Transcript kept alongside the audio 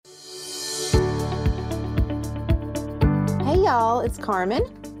Hey y'all, it's Carmen.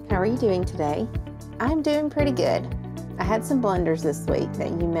 How are you doing today? I'm doing pretty good. I had some blunders this week that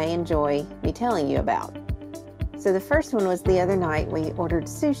you may enjoy me telling you about. So the first one was the other night we ordered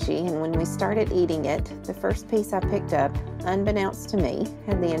sushi, and when we started eating it, the first piece I picked up, unbeknownst to me,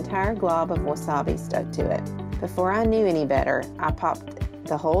 had the entire glob of wasabi stuck to it. Before I knew any better, I popped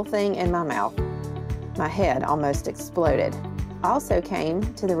the whole thing in my mouth. My head almost exploded. I also came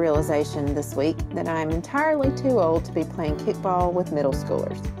to the realization this week that I am entirely too old to be playing kickball with middle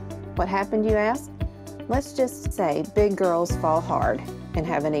schoolers. What happened, you ask? Let's just say big girls fall hard and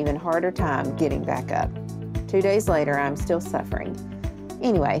have an even harder time getting back up. 2 days later, I'm still suffering.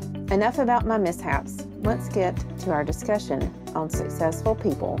 Anyway, enough about my mishaps. Let's get to our discussion on successful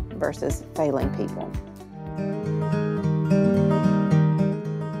people versus failing people.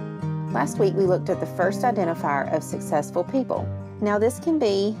 Last week, we looked at the first identifier of successful people. Now, this can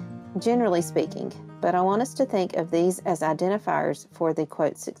be, generally speaking, but I want us to think of these as identifiers for the,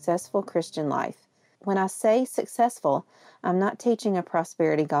 quote, successful Christian life. When I say successful, I'm not teaching a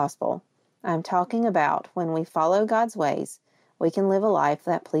prosperity gospel. I'm talking about when we follow God's ways, we can live a life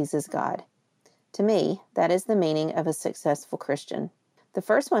that pleases God. To me, that is the meaning of a successful Christian. The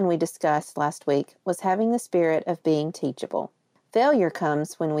first one we discussed last week was having the spirit of being teachable. Failure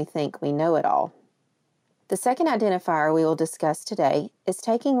comes when we think we know it all. The second identifier we will discuss today is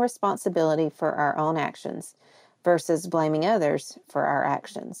taking responsibility for our own actions versus blaming others for our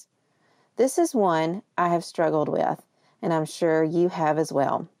actions. This is one I have struggled with, and I'm sure you have as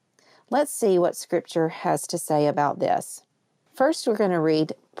well. Let's see what Scripture has to say about this. First, we're going to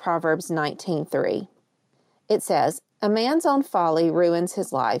read Proverbs 19:3. It says, "A man's own folly ruins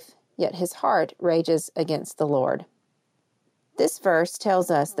his life, yet his heart rages against the Lord." This verse tells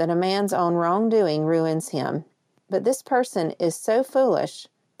us that a man's own wrongdoing ruins him, but this person is so foolish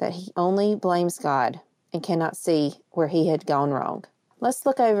that he only blames God and cannot see where he had gone wrong. Let's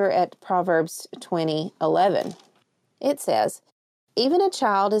look over at Proverbs 20:11. It says, "Even a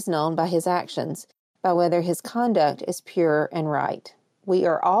child is known by his actions, by whether his conduct is pure and right." We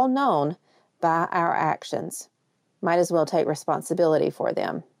are all known by our actions. Might as well take responsibility for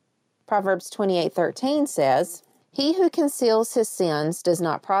them. Proverbs 28:13 says, "He who conceals his sins does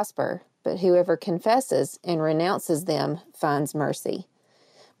not prosper, but whoever confesses and renounces them finds mercy."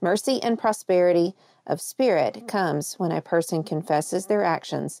 Mercy and prosperity of spirit comes when a person confesses their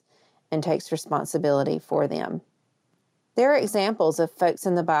actions and takes responsibility for them. There are examples of folks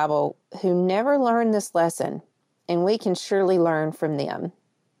in the Bible who never learned this lesson, and we can surely learn from them.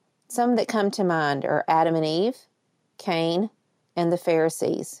 Some that come to mind are Adam and Eve, Cain, and the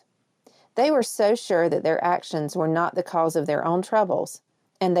Pharisees. They were so sure that their actions were not the cause of their own troubles,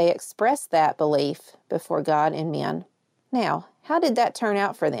 and they expressed that belief before God and men. Now, how did that turn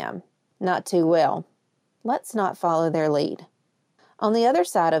out for them? Not too well. Let's not follow their lead. On the other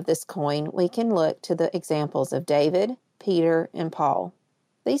side of this coin, we can look to the examples of David, Peter, and Paul.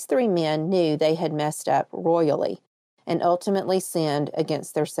 These three men knew they had messed up royally and ultimately sinned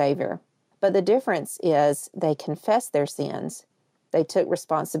against their Savior. But the difference is they confessed their sins. They took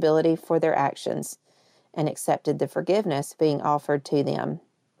responsibility for their actions and accepted the forgiveness being offered to them.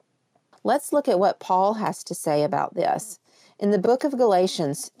 Let's look at what Paul has to say about this. In the book of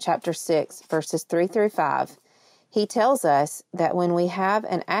Galatians, chapter 6, verses 3 through 5, he tells us that when we have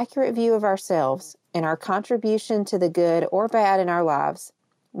an accurate view of ourselves and our contribution to the good or bad in our lives,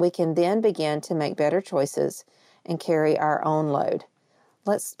 we can then begin to make better choices and carry our own load.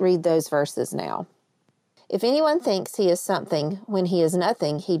 Let's read those verses now. "If anyone thinks he is something when he is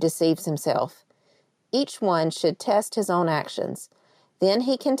nothing, he deceives himself. Each one should test his own actions. Then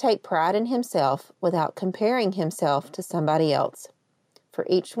he can take pride in himself without comparing himself to somebody else. For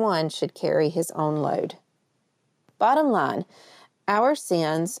each one should carry his own load." Bottom line, our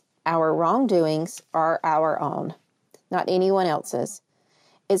sins, our wrongdoings are our own, not anyone else's.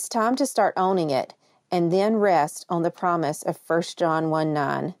 It's time to start owning it and then rest on the promise of 1 John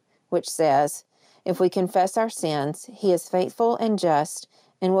 1:9, which says, "If we confess our sins, he is faithful and just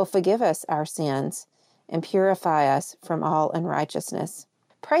and will forgive us our sins and purify us from all unrighteousness."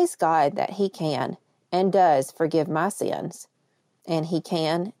 Praise God that he can and does forgive my sins, and he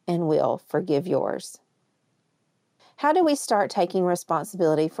can and will forgive yours. How do we start taking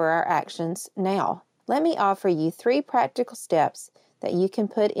responsibility for our actions now? Let me offer you 3 practical steps that you can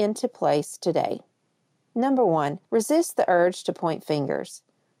put into place today. Number 1, resist the urge to point fingers.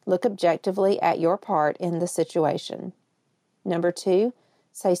 Look objectively at your part in the situation. Number 2,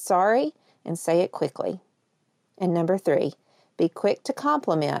 say sorry and say it quickly. And number 3, be quick to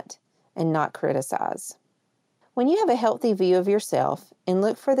compliment and not criticize. When you have a healthy view of yourself and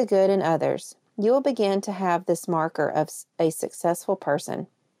look for the good in others, you will begin to have this marker of a successful person,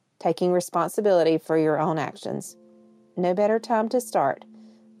 taking responsibility for your own actions. No better time to start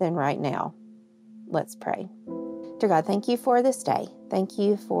than right now. Let's pray. Dear God, thank you for this day. Thank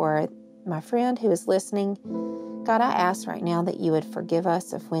you for my friend who is listening. God, I ask right now that you would forgive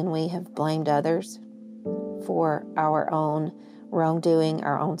us of when we have blamed others for our own wrongdoing,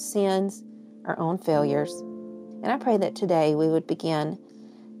 our own sins, our own failures. And I pray that today we would begin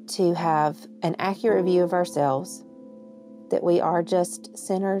to have an accurate view of ourselves, that we are just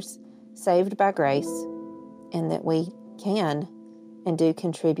sinners saved by grace, and that we can and do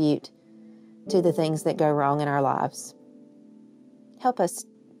contribute to the things that go wrong in our lives. Help us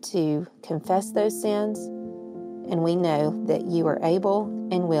to confess those sins, and we know that you are able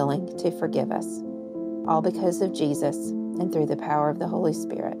and willing to forgive us, all because of Jesus and through the power of the Holy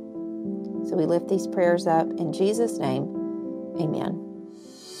Spirit. So we lift these prayers up in Jesus' name. Amen.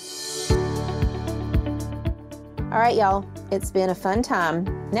 All right, y'all, it's been a fun time.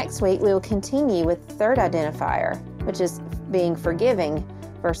 Next week, we will continue with the third identifier, which is being forgiving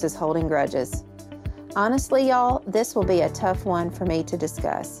versus holding grudges. Honestly, y'all, this will be a tough one for me to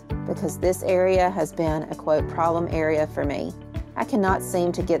discuss because this area has been a, quote, problem area for me. I cannot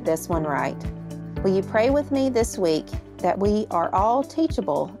seem to get this one right. Will you pray with me this week that we are all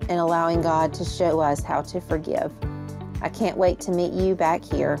teachable in allowing God to show us how to forgive? I can't wait to meet you back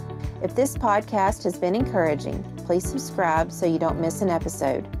here. If this podcast has been encouraging, please subscribe so you don't miss an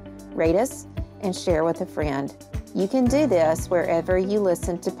episode. Rate us and share with a friend. You can do this wherever you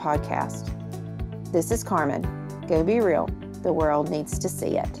listen to podcasts. This is Carmen. Go be real. The world needs to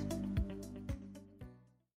see it.